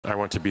I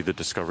want to be the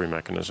discovery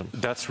mechanism.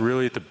 That's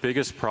really the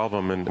biggest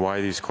problem, and why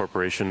these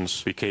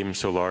corporations became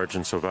so large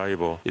and so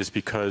valuable is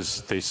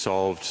because they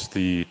solved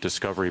the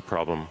discovery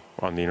problem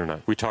on the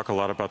internet. We talk a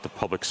lot about the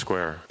public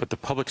square, but the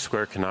public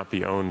square cannot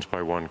be owned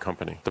by one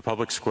company. The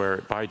public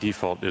square by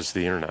default is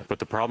the internet, but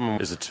the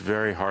problem is it's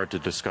very hard to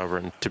discover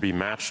and to be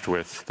matched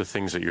with the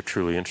things that you're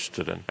truly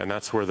interested in. And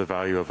that's where the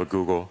value of a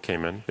Google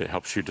came in. It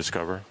helps you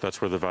discover.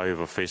 That's where the value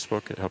of a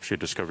Facebook, it helps you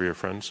discover your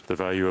friends. The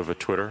value of a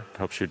Twitter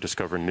helps you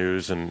discover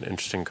news and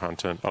interesting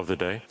content of the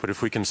day. But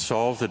if we can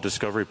solve the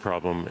discovery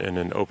problem in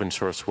an open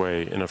source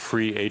way, in a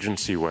free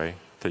agency way,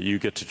 that you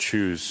get to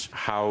choose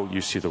how you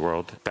see the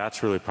world,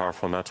 that's really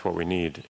powerful, and that's what we need.